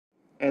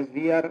as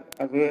we are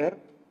aware,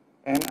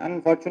 an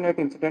unfortunate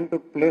incident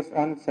took place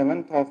on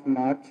 7th of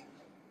March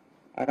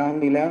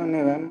around 11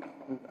 a.m.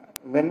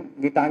 when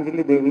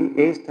Gitanjali Devi,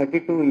 aged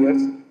 32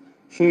 years,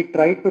 she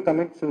tried to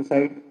commit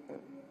suicide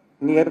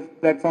near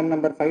platform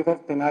number 5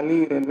 of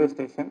Tenali railway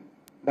station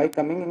by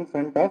coming in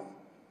front of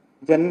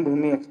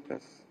Janmbhoomi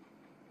Express.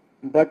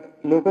 But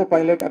loco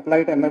pilot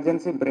applied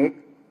emergency brake.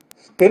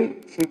 Still,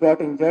 she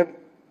got injured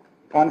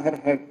on her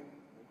head.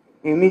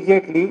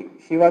 Immediately,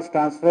 she was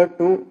transferred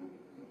to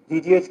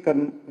GGH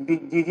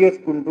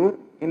Guntur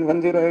in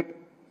 108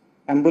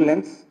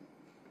 ambulance.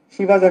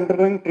 She was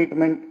undergoing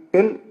treatment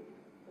till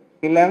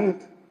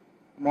 11th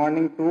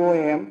morning 2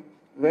 a.m.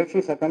 where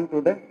she succumbed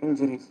to the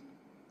injuries.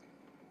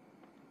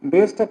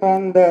 Based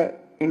upon the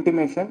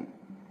intimation,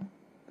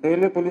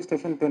 Railway Police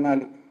Station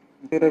Tenali,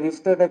 they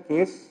registered a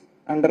case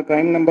under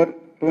crime number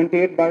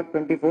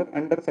 28/24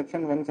 under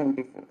section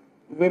 174.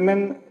 Women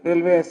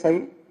Railway SI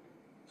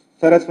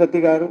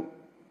Saraswati Garu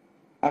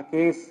a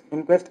case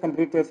inquest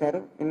complete చేశారు,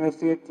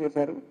 investigate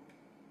చేశారు.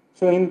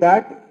 So in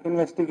that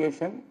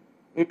investigation,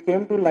 it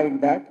came to light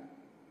that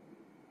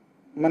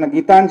Mana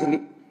Gitanjali,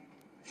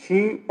 she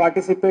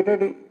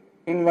participated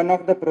in one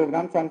of the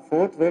programs on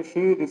 4th where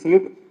she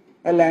received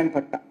a land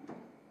patta.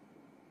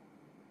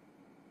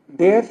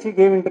 There she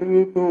gave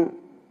interview to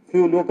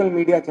few local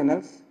media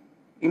channels.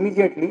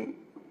 Immediately,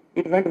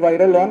 it went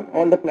viral on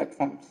all the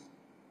platforms.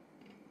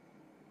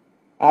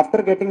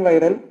 After getting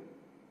viral,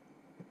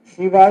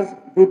 she was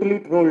brutally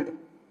trolled.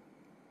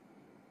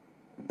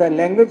 The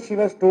language she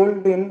was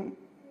told in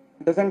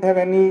doesn't have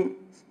any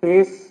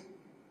space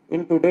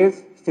in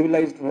today's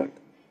civilized world.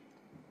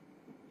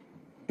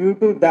 Due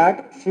to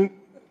that, she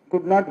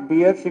could not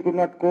bear, she could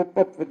not cope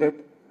up with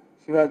it.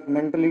 She was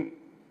mentally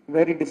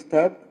very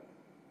disturbed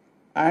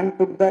and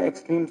took the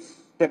extreme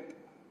step.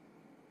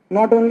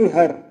 Not only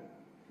her,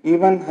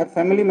 even her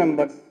family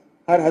members,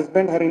 her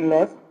husband, her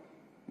in-laws,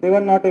 they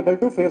were not able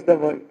to face the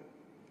world.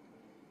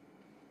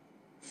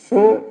 So,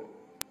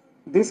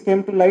 this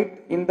came to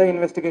light in the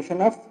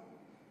investigation of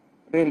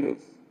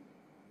railways.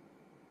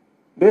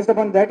 Based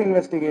upon that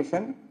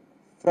investigation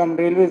from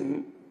Railways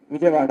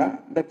Vijayawada,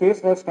 the case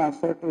was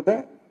transferred to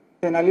the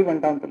Tenali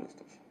One Town Police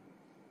Station.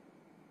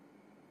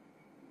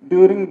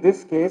 During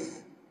this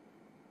case,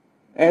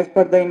 as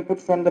per the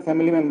inputs from the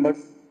family members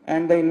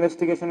and the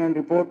investigation and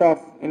report of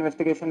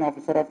investigation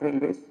officer of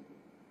railways,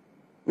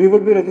 we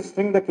would be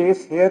registering the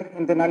case here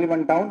in Tenali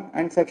One Town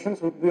and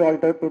sections would be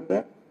altered to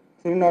the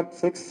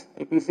 306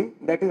 APC,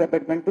 that is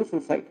abetment to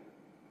suicide.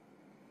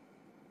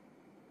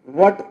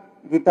 What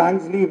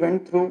Gitanjali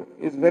went through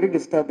is very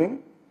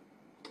disturbing.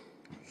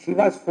 She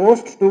was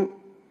forced to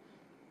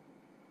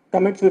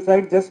commit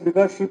suicide just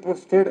because she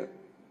posted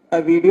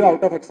a video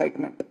out of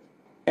excitement.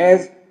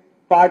 As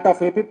part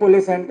of AP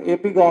Police and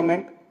AP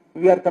government,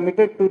 we are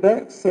committed to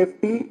the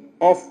safety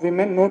of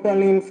women not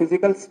only in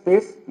physical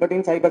space but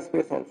in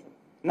cyberspace also.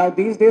 Now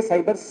these days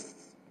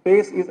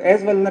cyberspace is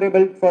as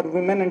vulnerable for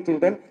women and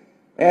children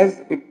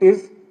as it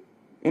is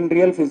in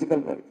real physical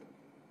world.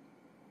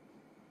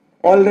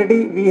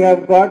 Already we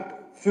have got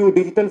few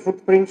digital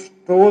footprints,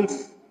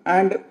 trolls,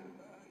 and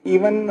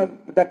even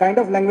the kind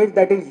of language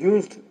that is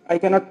used, I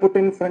cannot put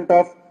in front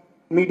of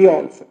media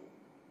also.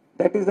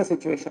 That is the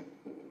situation.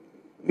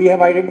 We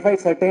have identified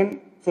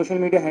certain social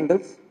media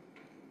handles.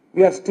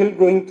 We are still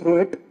going through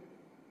it.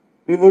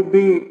 We would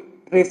be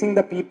tracing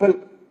the people,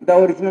 the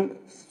original.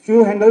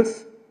 Few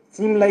handles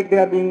seem like they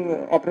are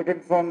being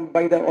operated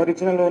by the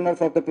original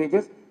owners of the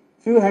pages.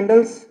 Few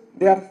handles,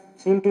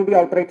 seem to be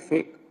outright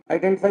fake.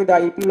 Identify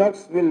the IP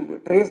logs, we'll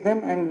trace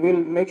them and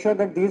we'll make sure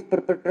that these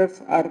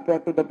perpetrators are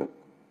brought to the book.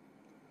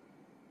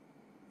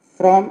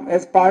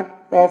 As part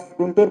of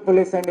Guntur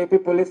Police and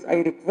AP Police, I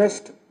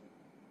request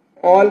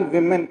all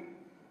women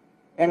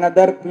and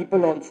other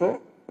people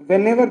also,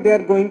 whenever they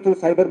are going through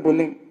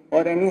cyberbullying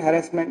or any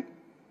harassment,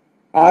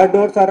 our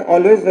doors are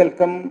always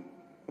welcome.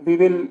 We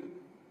will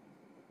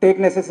take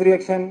necessary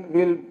action.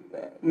 We'll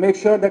make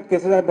sure that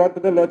cases are brought to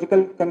the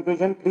logical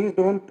conclusion. Please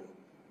don't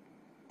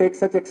take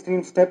such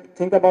extreme step.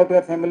 Think about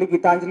your family.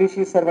 Gitanjali,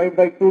 she is survived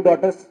by 2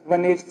 daughters,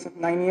 one aged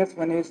 9 years,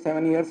 one aged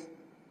 7 years.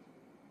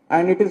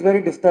 And it is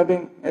very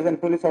disturbing as a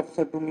police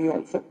officer to me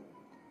also.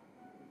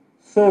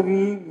 So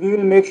we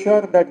will make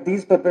sure that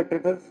these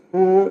perpetrators,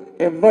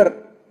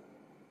 whoever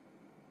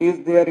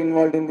is there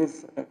involved in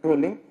this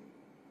trolling,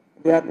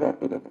 they are brought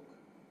to the book.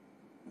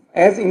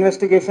 As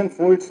investigation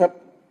folds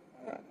up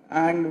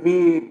and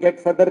we get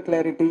further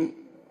clarity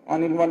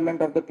on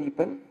involvement of the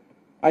people,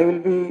 I will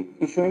be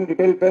issuing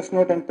detailed press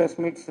note and press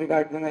meets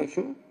regarding the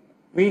issue.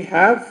 We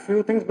have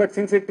few things, but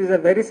since it is a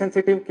very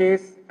sensitive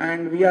case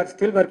and we are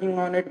still working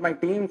on it, my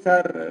teams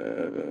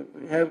are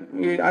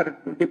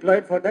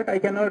deployed for that. I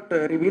cannot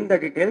reveal the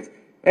details.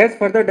 As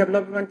further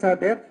developments are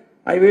there,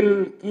 I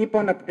will keep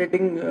on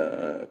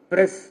updating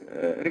press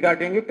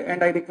regarding it,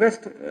 and I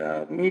request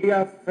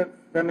media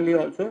family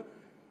also.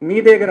 Me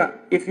Degra,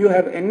 if you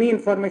have any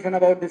information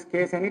about this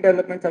case, any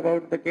developments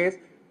about the case,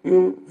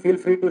 you feel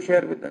free to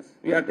share with us.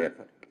 We are there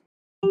for it.